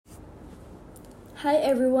Hi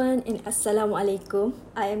everyone and Assalamualaikum.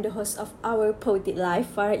 I am the host of our Poetic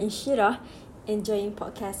Life, Farah Inshirah, enjoying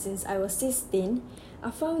podcast since I was 16.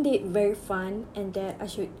 I found it very fun and that I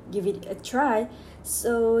should give it a try.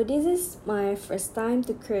 So this is my first time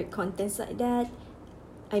to create contents like that.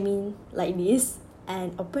 Like this,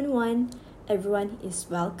 an open one. Everyone is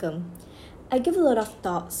welcome. I give a lot of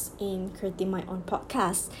thoughts in creating my own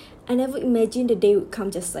podcast. I never imagined the day would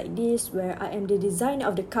come just like this, where I am the designer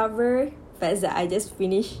of the cover. Fact that I just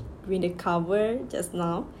finished doing the cover just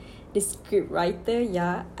now. The script writer,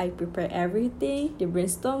 I prepare everything. The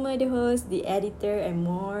brainstormer, the host, the editor, and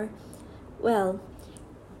more. Well,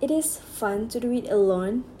 it is fun to do it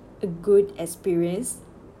alone. A good experience.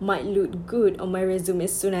 Might look good on my resume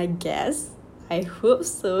soon, I guess. I hope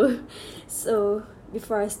so. So,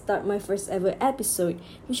 before I start my first ever episode,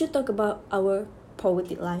 we should talk about our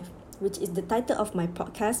poetic life, which is the title of my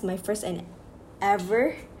podcast, my first and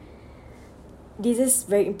ever. This is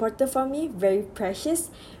very important for me, very precious.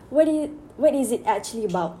 What is it actually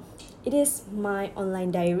about? It is my online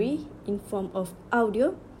diary in form of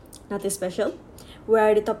audio, nothing special.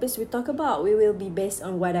 Where the topics we talk about will be based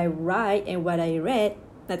on what I write and what I read,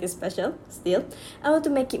 nothing special still. I want to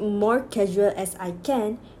make it more casual as I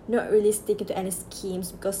can, not really sticking to any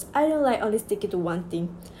schemes because I don't like only sticking to one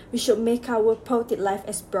thing. We should make our poetic life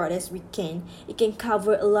as broad as we can. It can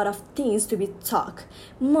cover a lot of things to be talked.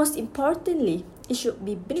 Most importantly, it should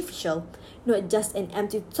be beneficial, not just an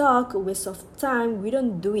empty talk, a waste of time. We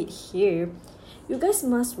don't do it here. You guys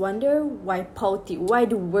must wonder why poetic, why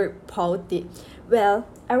the word poetic? Well,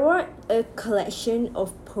 I wrote a collection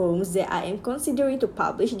of poems that I am considering to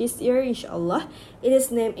publish this year, inshallah.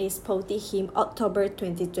 Its name is Poetic Hymn October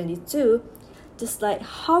 2022. Just like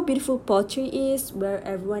how beautiful poetry is, where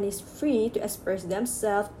everyone is free to express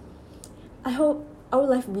themselves. I hope our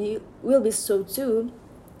life will be so too.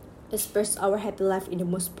 Express our happy life in the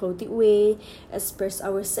most poetic way, express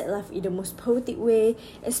our sad life in the most poetic way,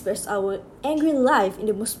 express our angry life in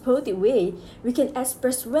the most poetic way. We can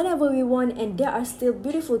express whenever we want and they are still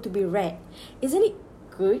beautiful to be read. Isn't it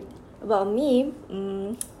good? About me,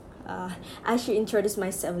 I should introduce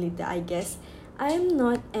myself later, I guess. I am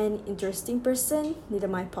not an interesting person, neither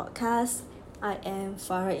my podcast. I am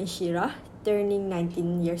Farah Inshirah, turning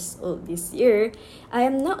 19 years old this year. I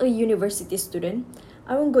am not a university student.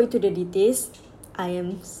 I won't go into the details. I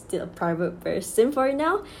am still a private person for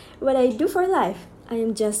now. What I do for life, I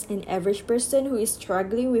am just an average person who is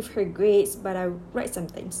struggling with her grades, but I write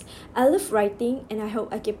sometimes. I love writing and I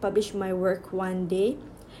hope I can publish my work one day.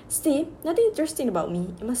 Still, nothing interesting about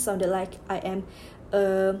me. It must sound like I am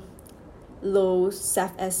a low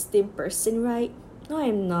self-esteem person, right? No, I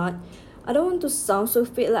am not. I don't want to sound so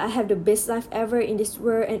fake like I have the best life ever in this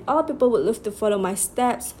world and all people would love to follow my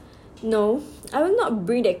steps. No, I will not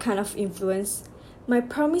bring that kind of influence. My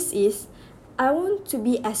promise is, I want to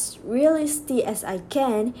be as realistic as I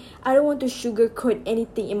can. I don't want to sugarcoat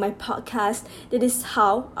anything in my podcast. That is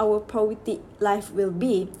how our poetic life will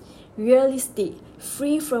be. Realistic,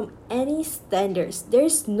 free from any standards. There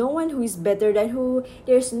is no one who is better than who.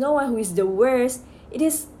 There is no one who is the worst. It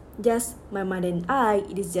is just my mother and I.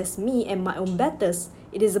 It is just me and my own battles.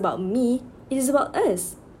 It is about me. It is about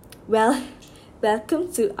us. Well,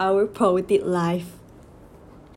 welcome to our poetic life.